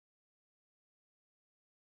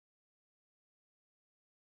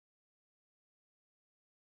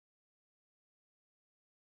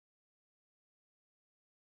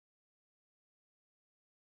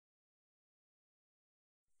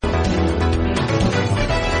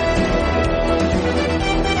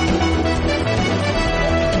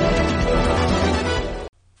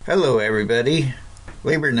Hello, everybody.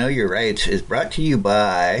 Labor Know Your Rights is brought to you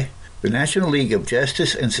by the National League of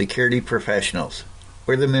Justice and Security Professionals,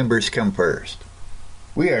 where the members come first.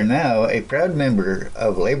 We are now a proud member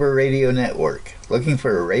of Labor Radio Network. Looking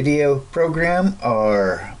for a radio program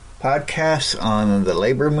or podcasts on the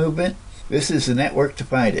labor movement? This is the network to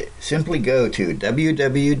find it. Simply go to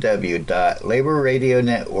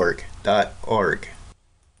www.laborradionetwork.org.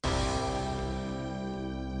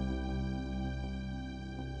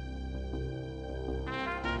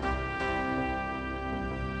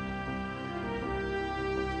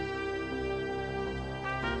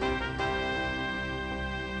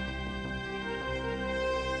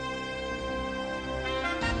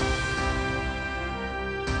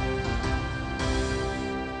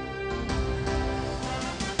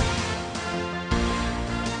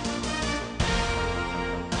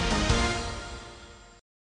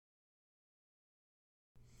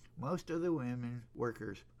 Most of the women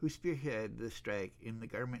workers who spearheaded the strike in the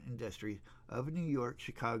garment industry of New York,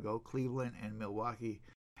 Chicago, Cleveland, and Milwaukee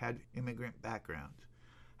had immigrant backgrounds.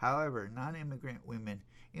 However, non-immigrant women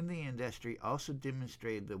in the industry also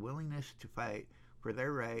demonstrated the willingness to fight for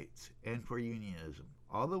their rights and for unionism.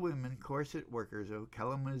 All the women corset workers of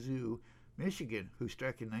Kalamazoo, Michigan, who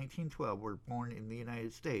struck in 1912 were born in the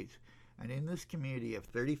United States, and in this community of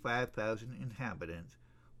 35,000 inhabitants,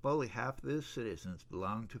 fully half the citizens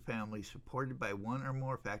belonged to families supported by one or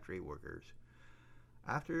more factory workers.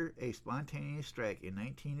 After a spontaneous strike in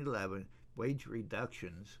 1911, wage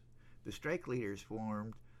reductions, the strike leaders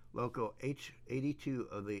formed Local H82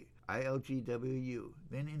 of the ILGWU.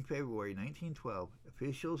 Then in February 1912,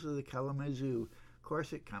 officials of the Kalamazoo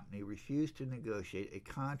Corset Company refused to negotiate a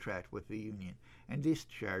contract with the union and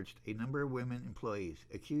discharged a number of women employees,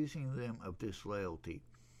 accusing them of disloyalty.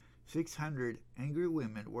 600 angry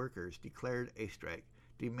women workers declared a strike,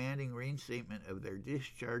 demanding reinstatement of their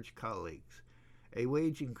discharged colleagues, a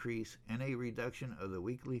wage increase, and a reduction of the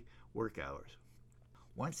weekly work hours.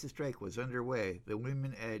 Once the strike was underway, the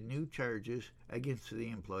women added new charges against the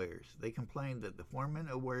employers. They complained that the foreman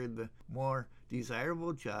awarded the more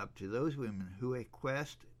desirable job to those women who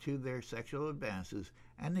acquiesced to their sexual advances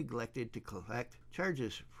and neglected to collect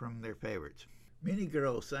charges from their favorites. Many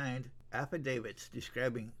girls signed affidavits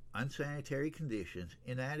describing unsanitary conditions,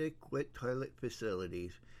 inadequate toilet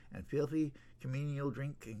facilities, and filthy communal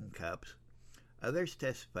drinking cups. Others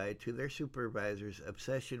testified to their supervisor's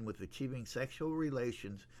obsession with achieving sexual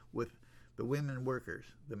relations with the women workers.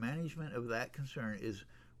 The management of that concern is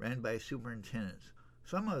ran by superintendents,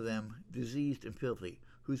 some of them diseased and filthy,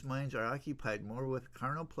 whose minds are occupied more with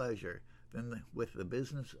carnal pleasure than with the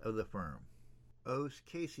business of the firm. O's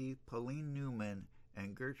Casey, Pauline Newman,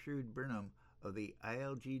 and Gertrude Burnham of the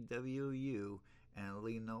ILGWU and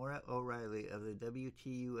Lenora O'Reilly of the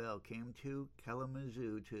WTUL came to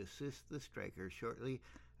Kalamazoo to assist the strikers shortly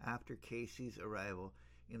after Casey's arrival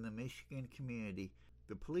in the Michigan community.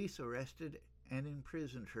 The police arrested and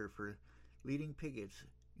imprisoned her for leading pickets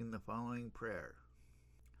in the following prayer.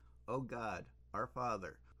 O God, our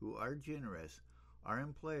Father, who art generous, our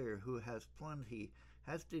employer who has plenty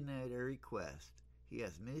has denied our request. He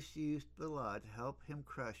has misused the law to help him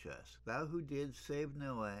crush us. Thou who didst save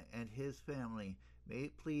Noah and his family, may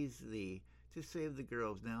it please thee to save the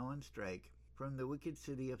girls now on strike from the wicked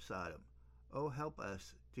city of Sodom. O help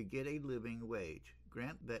us to get a living wage.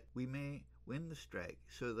 Grant that we may win the strike,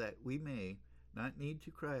 so that we may not need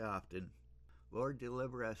to cry often. Lord,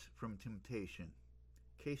 deliver us from temptation.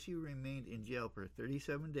 Casey remained in jail for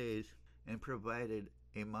 37 days and provided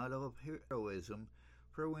a model of heroism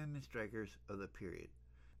for women strikers of the period.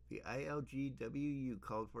 The ILGWU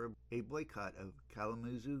called for a boycott of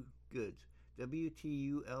Kalamazoo goods.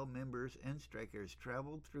 WTUL members and strikers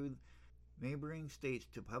traveled through neighboring states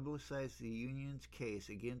to publicize the union's case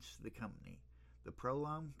against the company. The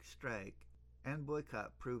prolonged strike and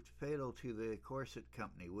boycott proved fatal to the Corset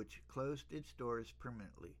Company, which closed its doors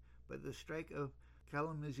permanently. But the strike of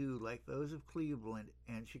Kalamazoo, like those of Cleveland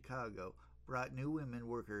and Chicago, brought new women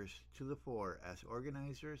workers to the fore as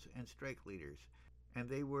organizers and strike leaders, and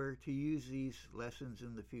they were to use these lessons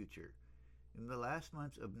in the future. In the last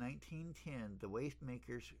months of 1910, the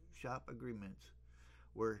wastemakers' shop agreements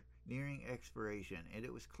were nearing expiration, and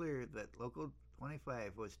it was clear that Local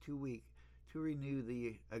 25 was too weak to renew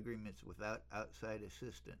the agreements without outside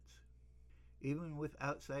assistance. Even with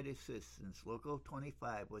outside assistance, Local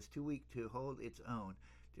 25 was too weak to hold its own.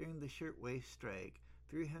 During the shirtwaist strike,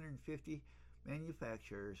 350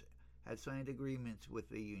 manufacturers had signed agreements with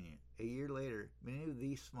the union. A year later, many of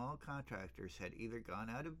these small contractors had either gone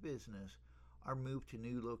out of business or moved to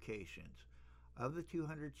new locations. Of the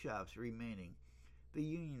 200 shops remaining, the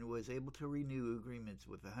Union was able to renew agreements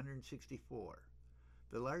with 164.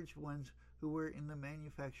 The large ones who were in the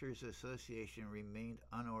Manufacturers Association remained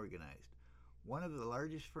unorganized. One of the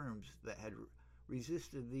largest firms that had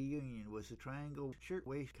resisted the Union was the Triangle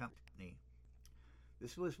Shirtwaist Company.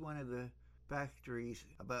 This was one of the factories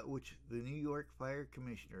about which the New York Fire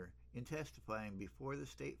Commissioner, in testifying before the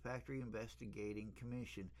State Factory Investigating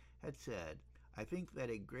Commission, had said, "I think that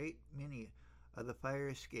a great many of the fire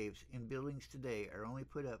escapes in buildings today are only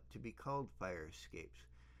put up to be called fire escapes.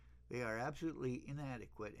 They are absolutely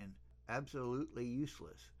inadequate and absolutely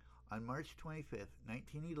useless." On March 25,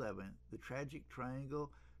 1911, the tragic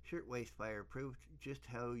Triangle Shirtwaist Fire proved just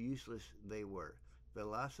how useless they were, the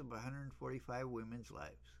loss of 145 women's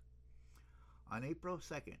lives. On April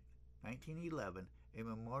 2, 1911, a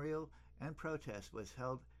memorial and protest was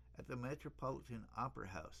held at the Metropolitan Opera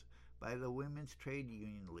House by the Women's Trade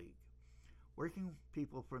Union League. Working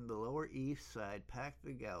people from the Lower East Side packed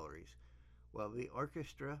the galleries, while the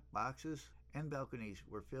orchestra, boxes, and balconies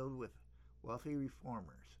were filled with wealthy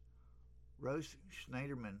reformers. Rose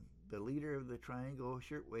Schneiderman, the leader of the Triangle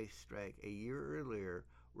Shirtwaist strike a year earlier,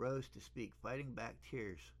 rose to speak, fighting back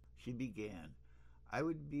tears. She began, "I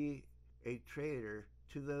would be a traitor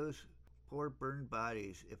to those poor burned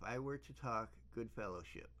bodies if I were to talk good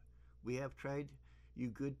fellowship. We have tried you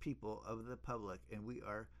good people of the public, and we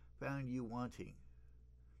are found you wanting."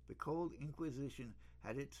 The cold Inquisition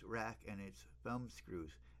had its rack and its thumb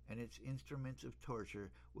screws and its instruments of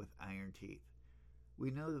torture with iron teeth.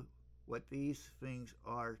 We know what these things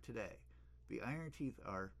are today. The iron teeth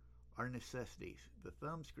are our necessities. The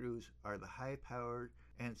thumb screws are the high-powered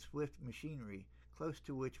and swift machinery close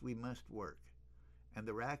to which we must work. And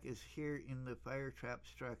the rack is here in the fire-trap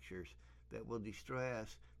structures that will destroy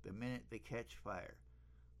us the minute they catch fire.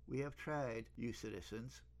 We have tried you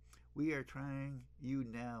citizens. We are trying you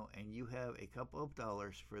now, and you have a couple of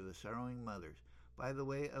dollars for the sorrowing mothers, by the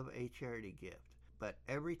way of a charity gift. But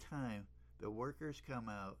every time the workers come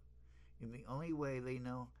out, in the only way they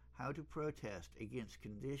know how to protest against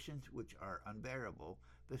conditions which are unbearable,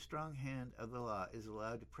 the strong hand of the law is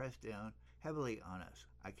allowed to press down heavily on us.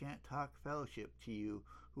 I can't talk fellowship to you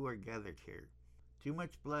who are gathered here. Too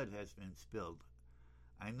much blood has been spilled.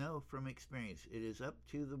 I know from experience it is up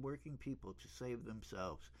to the working people to save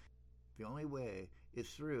themselves. The only way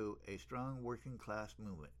is through a strong working class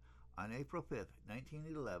movement. On April 5,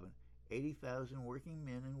 1911, 80,000 working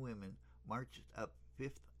men and women marched up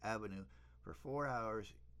Fifth Avenue for 4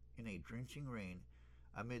 hours in a drenching rain,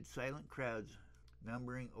 amid silent crowds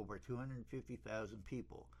numbering over 250,000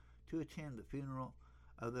 people, to attend the funeral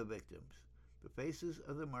of the victims. The faces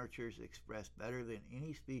of the marchers expressed better than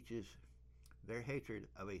any speeches their hatred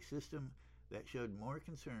of a system that showed more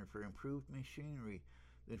concern for improved machinery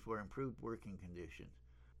than for improved working conditions.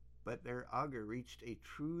 But their augur reached a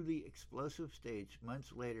truly explosive stage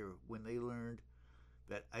months later when they learned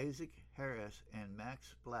that Isaac Harris and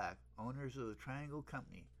Max Black, owners of the Triangle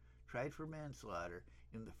Company, tried for manslaughter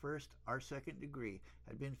in the first or second degree,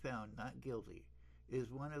 had been found not guilty. It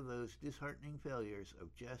is one of those disheartening failures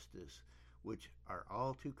of justice which are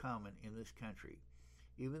all too common in this country.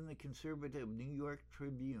 Even the conservative New York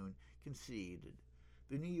Tribune conceded.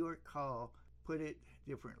 The New York Call put it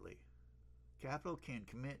differently. Capital can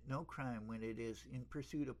commit no crime when it is in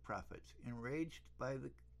pursuit of profits. Enraged by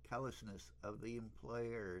the callousness of the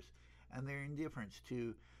employers and their indifference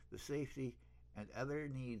to the safety and other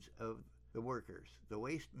needs of the workers, the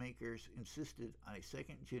waste makers insisted on a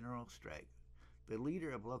second general strike. The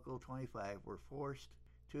leader of Local 25 were forced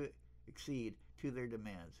to accede to their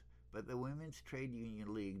demands, but the Women's Trade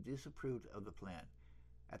Union League disapproved of the plan.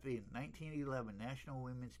 At the 1911 National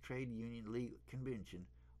Women's Trade Union League Convention,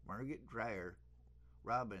 Margaret Dreyer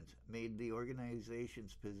Robbins made the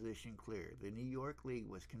organization's position clear. The New York League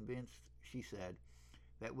was convinced, she said,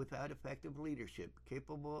 that without effective leadership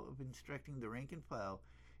capable of instructing the rank and file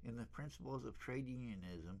in the principles of trade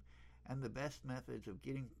unionism and the best methods of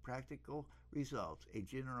getting practical results, a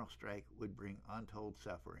general strike would bring untold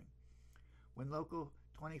suffering. When Local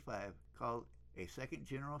 25 called a second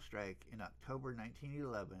general strike in October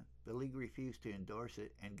 1911, the League refused to endorse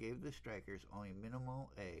it and gave the strikers only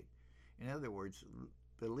minimal aid. In other words,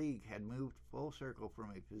 the League had moved full circle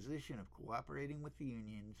from a position of cooperating with the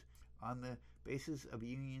unions on the basis of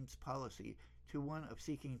unions' policy to one of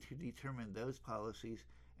seeking to determine those policies,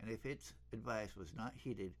 and if its advice was not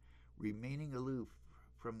heeded, remaining aloof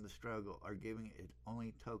from the struggle or giving it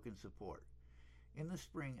only token support. In the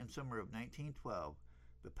spring and summer of 1912,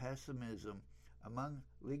 the pessimism among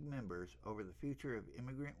League members over the future of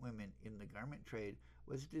immigrant women in the garment trade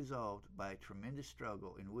was dissolved by a tremendous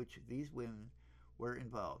struggle in which these women were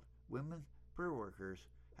involved. Women fur workers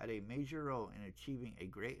had a major role in achieving a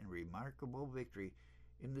great and remarkable victory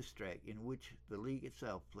in the strike, in which the League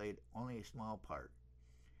itself played only a small part.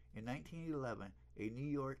 In 1911, a New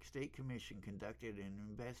York State Commission conducted an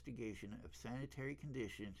investigation of sanitary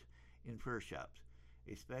conditions in fur shops.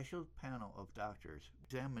 A special panel of doctors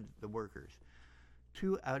examined the workers.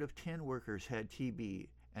 2 out of 10 workers had TB,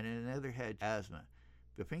 and another had asthma.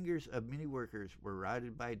 The fingers of many workers were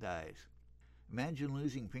rotted by dyes. Imagine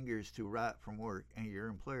losing fingers to rot from work and your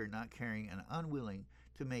employer not caring and unwilling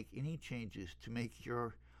to make any changes to make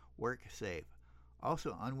your work safe.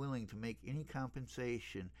 Also unwilling to make any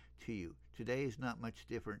compensation to you. Today is not much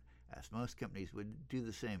different, as most companies would do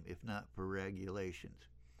the same if not for regulations.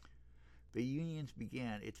 The unions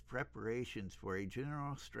began its preparations for a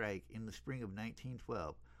general strike in the spring of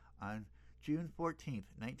 1912. On June 14,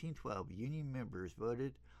 1912, union members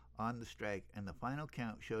voted on the strike, and the final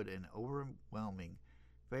count showed an overwhelming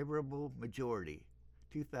favorable majority,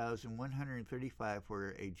 2,135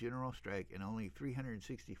 for a general strike and only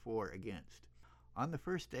 364 against. On the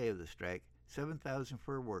first day of the strike, 7,000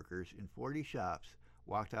 fur workers in 40 shops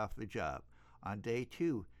walked off the job. On day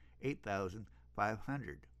 2,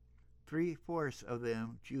 8,500. 3/4 of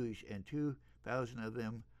them Jewish and 2,000 of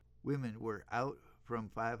them women were out from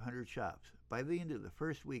 500 shops. By the end of the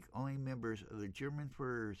first week, only members of the German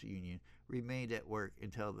Furriers Union remained at work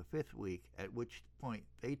until the 5th week, at which point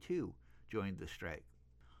they too joined the strike.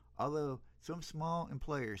 Although some small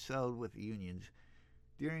employers settled with the unions,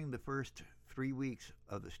 during the first 3 weeks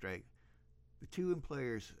of the strike, the two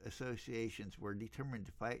employers' associations were determined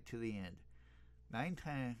to fight to the end. 9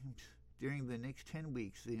 times during the next 10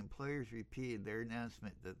 weeks, the employers repeated their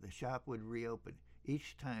announcement that the shop would reopen.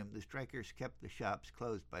 Each time, the strikers kept the shops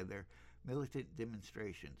closed by their militant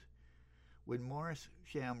demonstrations. When Morris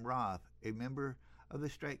Sham Roth, a member of the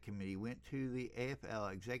strike committee, went to the AFL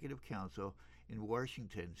Executive Council in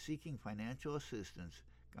Washington seeking financial assistance,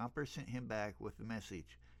 Gomper sent him back with the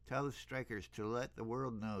message, "Tell the strikers to let the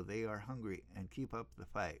world know they are hungry and keep up the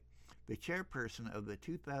fight." The chairperson of the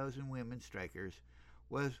 2,000 women strikers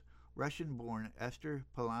was Russian-born Esther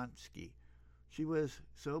Polansky. She was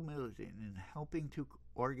so militant in helping to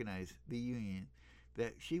organize the union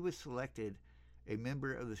that she was selected a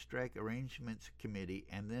member of the Strike Arrangements Committee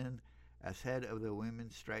and then as head of the women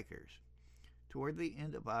strikers. Toward the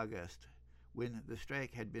end of August, when the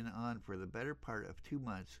strike had been on for the better part of 2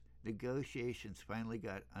 months, negotiations finally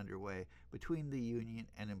got underway between the union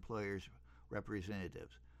and employers'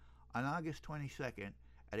 representatives. On August 22nd,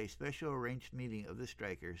 at a special arranged meeting of the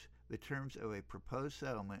strikers, the terms of a proposed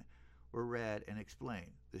settlement were read and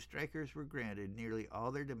explained. The strikers were granted nearly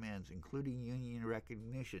all their demands, including union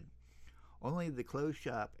recognition. Only the closed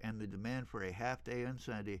shop and the demand for a half day on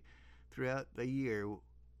Sunday throughout the year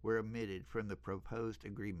were omitted from the proposed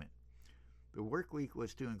agreement. The work week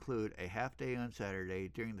was to include a half day on Saturday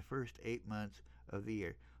during the first 8 months of the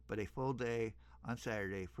year, but a full day on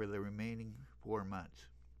Saturday for the remaining 4 months.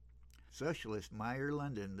 Socialist Meyer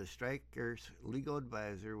London, the strikers' legal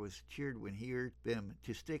advisor, was cheered when he urged them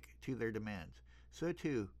to stick to their demands. So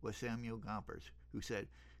too was Samuel Gompers, who said,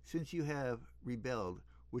 "Since you have rebelled,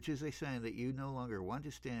 which is a sign that you no longer want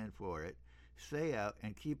to stand for it, stay out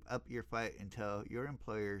and keep up your fight until your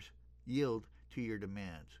employers yield to your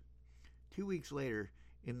demands." 2 weeks later,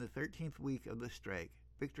 in the 13th week of the strike,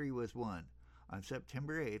 victory was won. On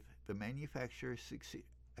September 8th, the manufacturers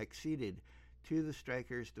acceded to the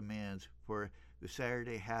strikers' demands for the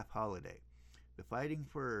Saturday half-holiday. The Fighting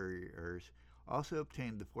Furriers also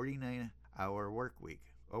obtained the 49-hour work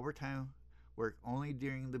week, overtime work only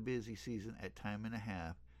during the busy season at time and a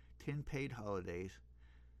half, 10 paid holidays,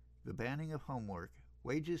 the banning of homework,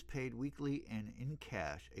 wages paid weekly and in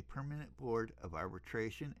cash, a permanent board of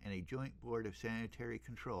arbitration, and a joint board of sanitary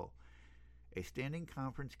control, a standing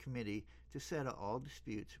conference committee to settle all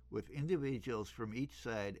disputes with individuals from each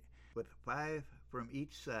side, with 5 from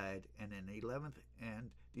each side, and an 11th and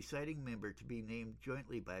deciding member to be named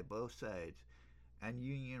jointly by both sides, and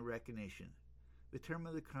union recognition, the term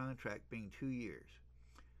of the contract being 2 years.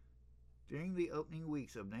 During the opening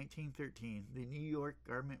weeks of 1913, the New York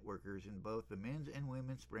garment workers in both the men's and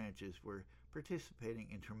women's branches were participating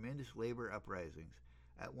in tremendous labor uprisings.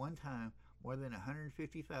 At one time, more than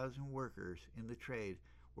 150,000 workers in the trade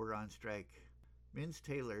were on strike. Men's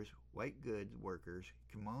tailors, white goods workers,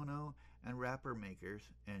 kimono and wrapper makers,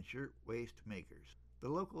 and shirt-waist makers. The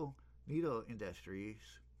local needle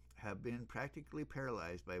industries have been practically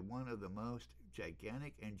paralyzed by one of the most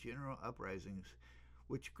gigantic and general uprisings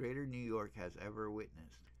which Greater New York has ever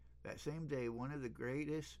witnessed. That same day, one of the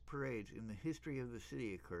greatest parades in the history of the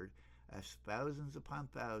city occurred, as thousands upon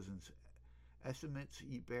thousands Estimates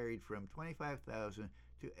varied from 25,000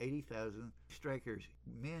 to 80,000 strikers.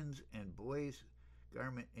 Men's and boys'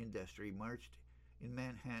 garment industry marched in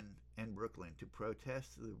Manhattan and Brooklyn to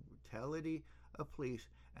protest the brutality of police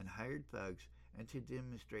and hired thugs and to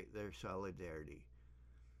demonstrate their solidarity.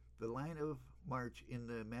 The line of march in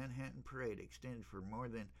the Manhattan Parade extended for more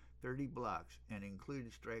than 30 blocks and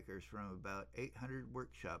included strikers from about 800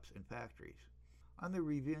 workshops and factories. On the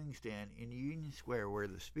reviewing stand in Union Square were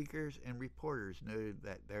the speakers and reporters noted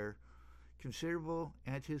that their considerable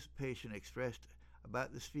anticipation expressed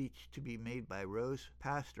about the speech to be made by Rose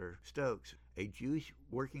Pastor Stokes, a Jewish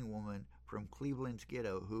working woman from Cleveland's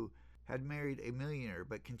ghetto who had married a millionaire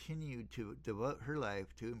but continued to devote her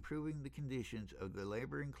life to improving the conditions of the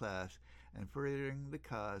laboring class and furthering the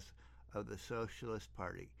cause of the Socialist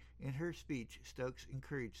Party. In her speech, Stokes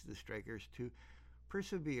encouraged the strikers to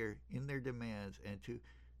persevere in their demands and to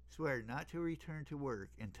swear not to return to work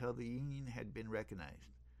until the union had been recognized.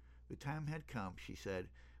 The time had come, she said,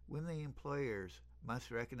 when the employers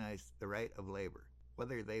must recognize the right of labor,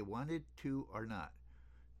 whether they wanted to or not.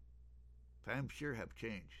 Times sure have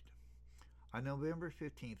changed. On November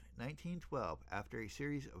 15, 1912, after a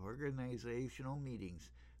series of organizational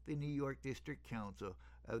meetings, the New York District Council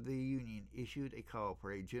of the Union issued a call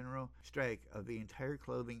for a general strike of the entire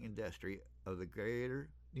clothing industry of the greater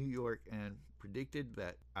New York and predicted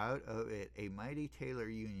that out of it a mighty tailor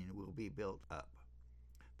union will be built up.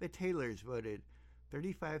 The tailors voted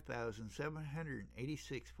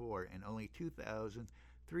 35,786 for and only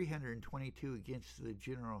 2,322 against the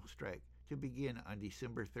general strike to begin on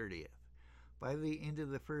December 30th. By the end of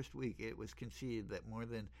the first week, it was conceded that more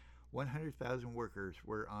than 100,000 workers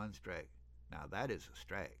were on strike. Now that is a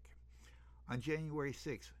strike. On January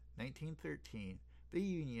 6, 1913, the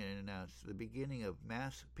union announced the beginning of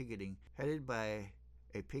mass picketing headed by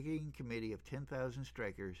a picketing committee of 10,000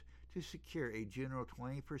 strikers to secure a general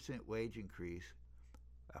 20% wage increase,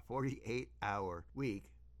 a 48-hour week,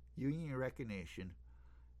 union recognition,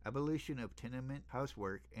 abolition of tenement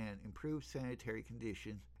housework, and improved sanitary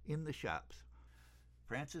conditions in the shops.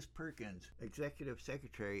 Frances Perkins, executive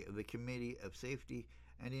secretary of the Committee of Safety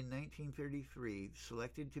and in 1933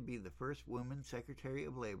 selected to be the first woman Secretary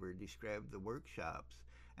of Labor, described the workshops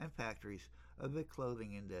and factories of the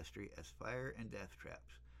clothing industry as fire and death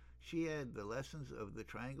traps. She added the lessons of the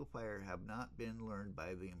Triangle Fire have not been learned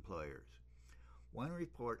by the employers. One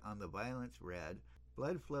report on the violence read,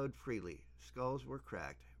 "Blood flowed freely, skulls were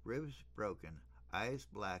cracked, ribs broken, eyes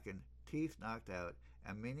blackened, teeth knocked out,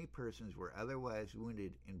 and many persons were otherwise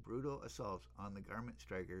wounded in brutal assaults on the garment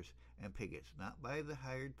strikers and pickets, not by the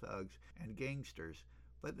hired thugs and gangsters,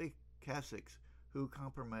 but the Cossacks who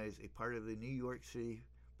comprised a part of the New York City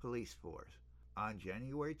police force." On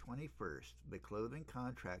January 21st, the Clothing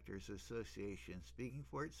Contractors Association, speaking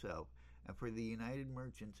for itself and for the United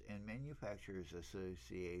Merchants and Manufacturers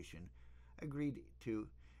Association, agreed to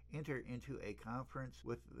enter into a conference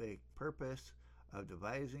with the purpose of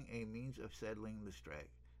devising a means of settling the strike.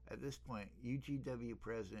 At this point, UGW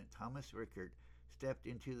President Thomas Rickert stepped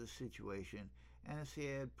into the situation and, as he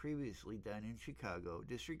had previously done in Chicago,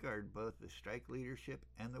 disregarded both the strike leadership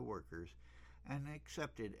and the workers and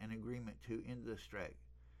accepted an agreement to end the strike.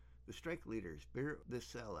 The strike leaders, bitter of the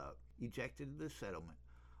sellout, ejected the settlement.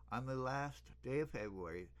 On the last day of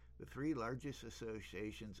February, the three largest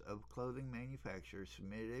associations of clothing manufacturers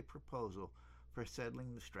submitted a proposal for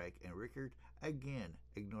settling the strike, and Rickert again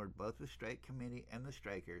ignored both the strike committee and the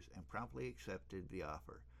strikers and promptly accepted the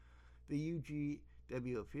offer. The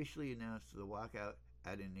UGW officially announced the walkout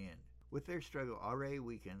at an end. With their struggle already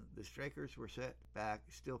weakened, the strikers were set back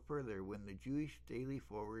still further when the Jewish Daily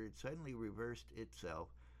Forward suddenly reversed itself,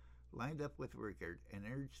 lined up with Rickert, and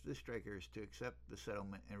urged the strikers to accept the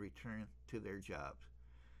settlement and return to their jobs.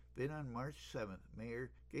 Then on March 7th,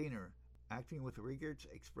 Mayor Gaynor, acting with Rickert's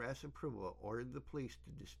express approval, ordered the police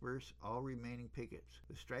to disperse all remaining pickets.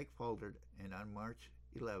 The strike faltered, and on March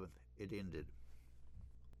 11th, it ended.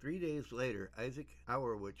 3 days later, Isaac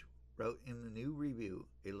Auerwitz wrote in the New Review,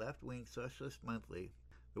 a left-wing socialist monthly,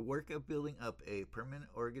 "The work of building up a permanent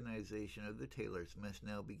organization of the tailors must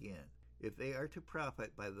now begin. If they are to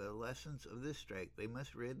profit by the lessons of this strike, they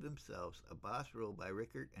must rid themselves of boss rule by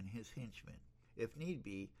Rickert and his henchmen, if need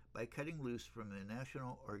be, by cutting loose from the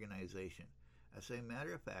national organization." As a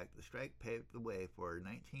matter of fact, the strike paved the way for a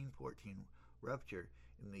 1914 rupture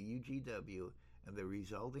in the UGW and the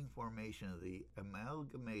resulting formation of the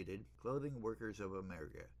Amalgamated Clothing Workers of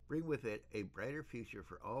America, bring with it a brighter future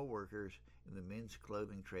for all workers in the men's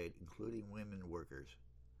clothing trade, including women workers.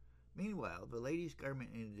 Meanwhile, the ladies'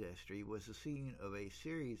 garment industry was the scene of a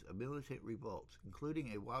series of militant revolts,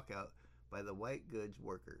 including a walkout by the white goods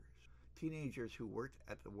workers. teenagers who worked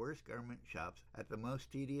at the worst garment shops at the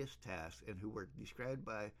most tedious tasks and who were described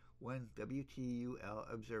by one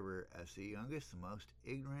WTUL observer as the youngest, most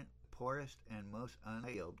ignorant, poorest, and most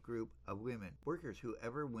unskilled group of women workers who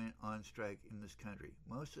ever went on strike in this country.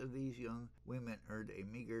 Most of these young women earned a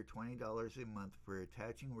meager $20 a month for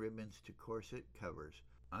attaching ribbons to corset covers.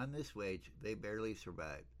 On this wage, they barely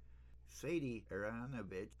survived. Sadie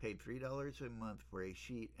Aranovich paid $3 a month for a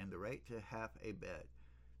sheet and the right to half a bed,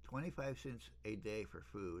 25 cents a day for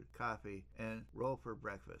food, coffee, and roll for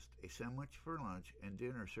breakfast, a sandwich for lunch, and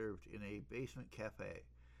dinner served in a basement cafe.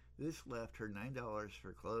 This left her $9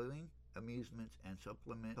 for clothing, amusements, and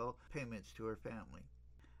supplemental payments to her family.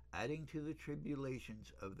 Adding to the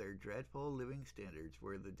tribulations of their dreadful living standards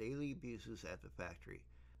were the daily abuses at the factory.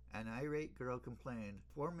 An irate girl complained,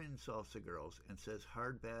 foreman insults the girls and says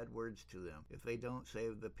hard bad words to them if they don't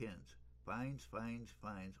save the pins. Fines, fines,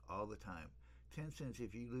 fines all the time. 10 cents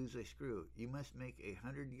if you lose a screw. You must make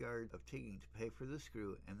 100 yards of tigging to pay for the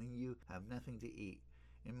screw, and then you have nothing to eat.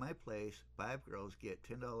 In my place, 5 girls get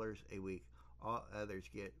 $10 a week. All others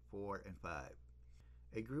get $4 and $5.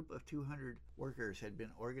 A group of 200 workers had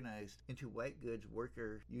been organized into White Goods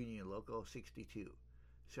Worker Union Local 62.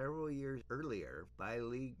 Several years earlier by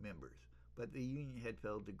League members, but the union had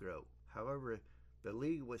failed to grow. However, the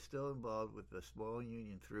League was still involved with the small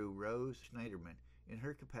union through Rose Schneiderman in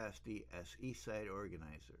her capacity as East Side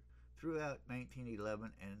organizer. Throughout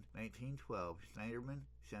 1911 and 1912, Schneiderman,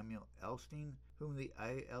 Samuel Elstein, whom the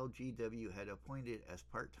ILGW had appointed as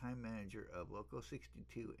part-time manager of Local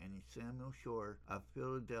 62, and Samuel Shore of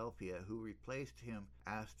Philadelphia, who replaced him,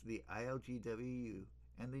 asked the ILGW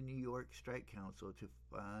and the New York Strike Council to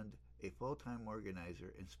fund a full-time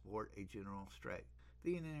organizer and support a general strike.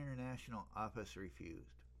 The international office refused.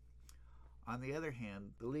 On the other hand,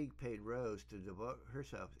 the League paid Rose to devote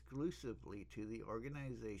herself exclusively to the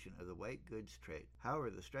organization of the white goods trade. However,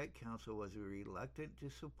 the Strike Council was reluctant to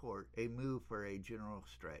support a move for a general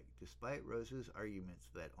strike, despite Rose's arguments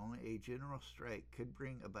that only a general strike could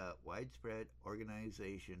bring about widespread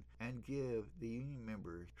organization and give the union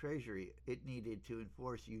members treasury it needed to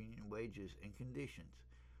enforce union wages and conditions.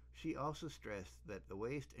 She also stressed that the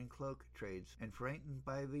waist and cloak trades, and frightened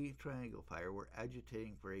by the Triangle Fire, were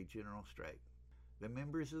agitating for a general strike. The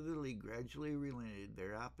members of the League gradually relented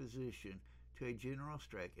their opposition to a general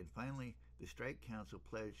strike, and finally the Strike Council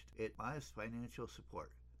pledged it modest financial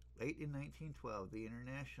support. Late in 1912, the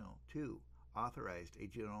International, too, authorized a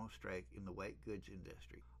general strike in the white goods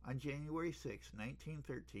industry. On January 6,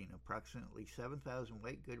 1913, approximately 7,000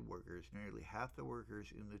 white goods workers, nearly half the workers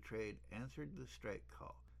in the trade, answered the strike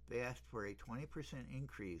call. They asked for a 20%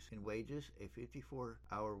 increase in wages, a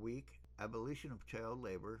 54-hour week, abolition of child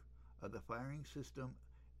labor, of the firing system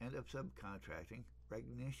and of subcontracting,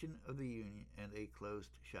 recognition of the union, and a closed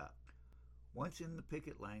shop. Once in the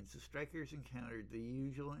picket lines, the strikers encountered the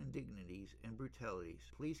usual indignities and brutalities.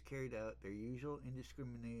 Police carried out their usual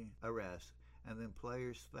indiscriminate arrests, and the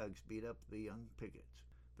employers' thugs beat up the young pickets.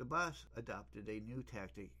 The boss adopted a new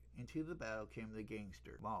tactic. Into the battle came the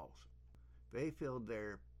gangster Malls. They filled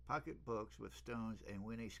their pocketbooks with stones, and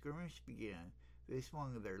when a skirmish began, they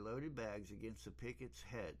swung their loaded bags against the pickets'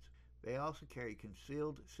 heads. They also carried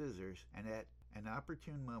concealed scissors, and at an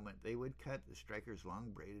opportune moment they would cut the strikers'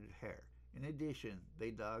 long braided hair. In addition,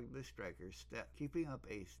 they dogged the strikers' steps, keeping up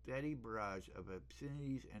a steady barrage of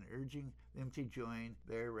obscenities and urging them to join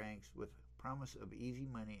their ranks with promise of easy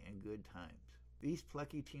money and good times. These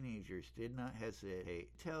plucky teenagers did not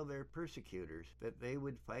hesitate to tell their persecutors that they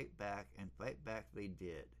would fight back, and fight back they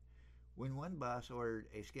did. When one boss ordered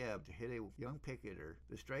a scab to hit a young picketer,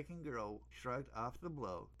 the striking girl shrugged off the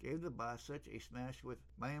blow, gave the boss such a smash with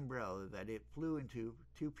my umbrella that it flew into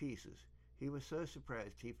 2 pieces. He was so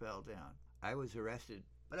surprised he fell down. I was arrested,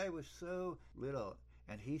 but I was so little,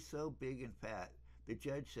 and he so big and fat. The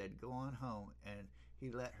judge said, "Go on home," and he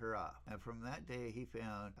let her off. And from that day he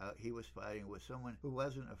found out he was fighting with someone who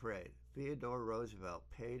wasn't afraid. Theodore Roosevelt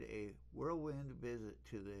paid a whirlwind visit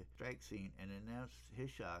to the strike scene and announced his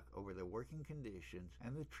shock over the working conditions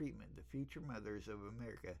and the treatment the future mothers of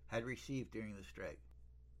America had received during the strike.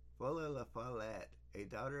 Fola La Follette, a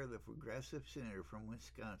daughter of the progressive senator from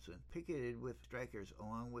Wisconsin, picketed with strikers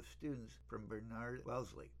along with students from Bernard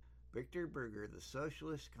Wellesley. Victor Berger, the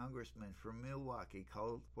socialist congressman from Milwaukee,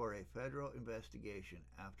 called for a federal investigation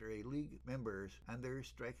after a League members and their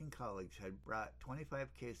striking colleagues had brought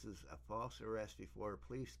 25 cases of false arrest before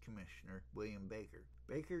Police Commissioner William Baker.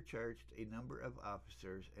 Baker charged a number of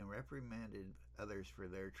officers and reprimanded others for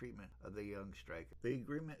their treatment of the young striker. The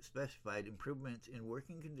agreement specified improvements in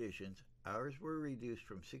working conditions. Hours were reduced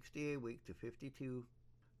from 60 a week to 52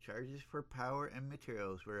 Charges for power and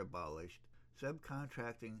materials were abolished.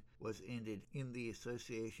 Subcontracting was ended in the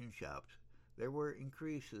association shops. There were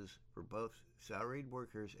increases for both salaried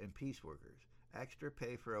workers and piece workers, extra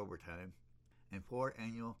pay for overtime, and 4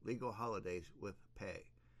 annual legal holidays with pay.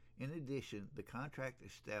 In addition, the contract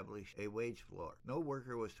established a wage floor. No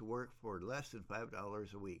worker was to work for less than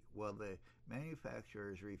 $5 a week. While the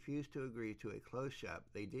manufacturers refused to agree to a closed shop,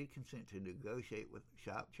 they did consent to negotiate with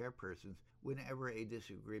shop chairpersons whenever a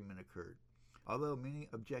disagreement occurred. Although many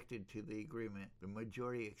objected to the agreement, the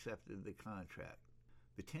majority accepted the contract.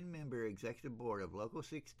 The 10-member executive board of Local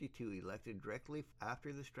 62, elected directly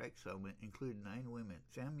after the strike settlement, included 9 women.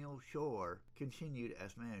 Samuel Shore continued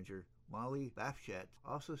as manager. Molly Bafchet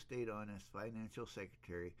also stayed on as financial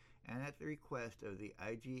secretary, and at the request of the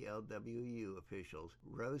IGLWU officials,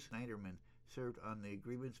 Rose Snyderman served on the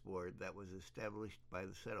grievance board that was established by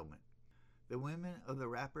the settlement. The women of the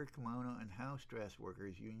Wrapper, Kimono, and House Dress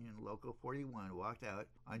Workers Union Local 41 walked out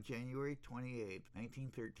on January 28,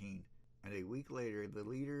 1913, and a week later, the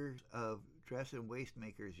leaders of Dress and Waist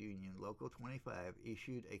Makers Union Local 25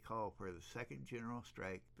 issued a call for the second general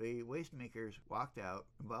strike. The waist makers walked out,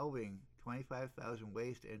 involving 25,000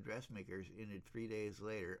 waist and dressmakers, ended 3 days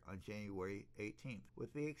later on January 18th,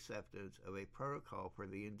 with the acceptance of a protocol for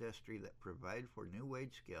the industry that provided for new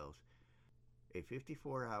wage scales, a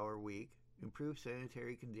 54-hour week, improved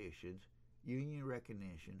sanitary conditions, union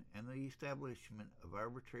recognition, and the establishment of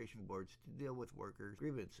arbitration boards to deal with workers'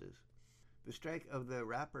 grievances. The strike of the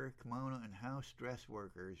Wrapper, Kimono, and House Dress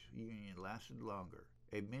Workers Union lasted longer.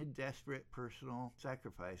 Amid desperate personal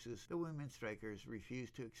sacrifices, the women strikers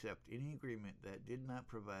refused to accept any agreement that did not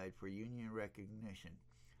provide for union recognition.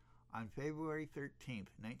 On February 13,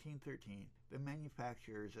 1913, the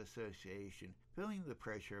Manufacturers Association, feeling the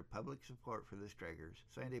pressure of public support for the strikers,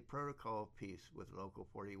 signed a protocol of peace with Local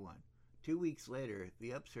 41. 2 weeks later,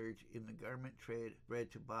 the upsurge in the garment trade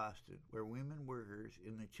spread to Boston, where women workers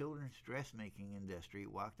in the children's dressmaking industry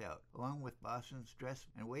walked out, along with Boston's dress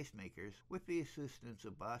and waist makers. With the assistance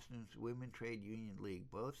of Boston's Women Trade Union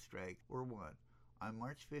League, both strikes were won. On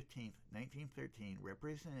March 15, 1913,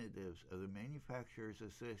 representatives of the Manufacturers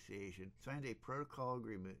Association signed a protocol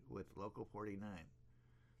agreement with Local 49,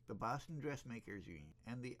 the Boston Dressmakers Union,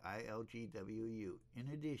 and the ILGWU. In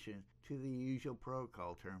addition to the usual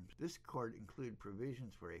protocol terms, this accord included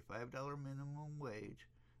provisions for a $5 minimum wage,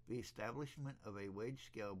 the establishment of a wage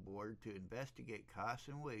scale board to investigate costs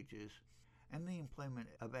and wages, and the employment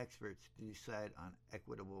of experts to decide on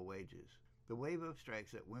equitable wages. The wave of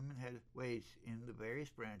strikes that women had waged in the various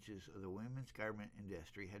branches of the women's garment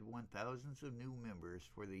industry had won thousands of new members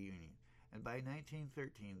for the union, and by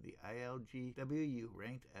 1913 the ILGWU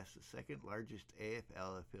ranked as the second largest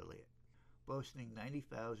AFL affiliate, boasting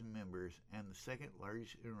 90,000 members and the second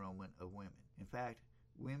largest enrollment of women. In fact,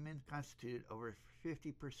 women constituted over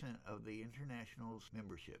 50% of the International's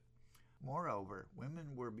membership. Moreover, women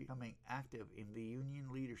were becoming active in the union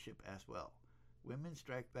leadership as well. Women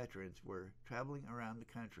strike veterans were traveling around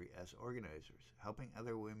the country as organizers, helping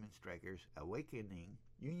other women strikers, awakening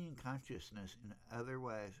union consciousness in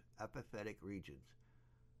otherwise apathetic regions.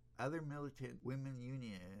 Other militant women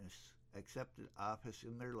unionists accepted office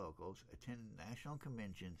in their locals, attended national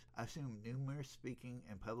conventions, assumed numerous speaking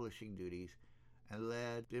and publishing duties, and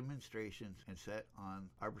led demonstrations and sat on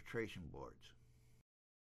arbitration boards.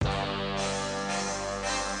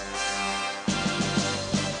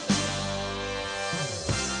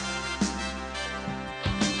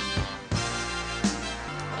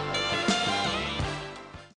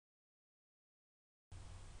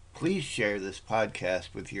 Please share this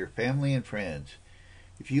podcast with your family and friends.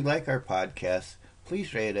 If you like our podcast,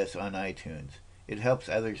 please rate us on iTunes. It helps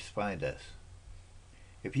others find us.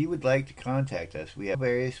 If you would like to contact us, we have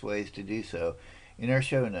various ways to do so in our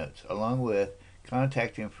show notes, along with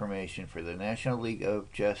contact information for the National League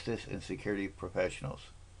of Justice and Security Professionals.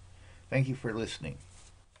 Thank you for listening.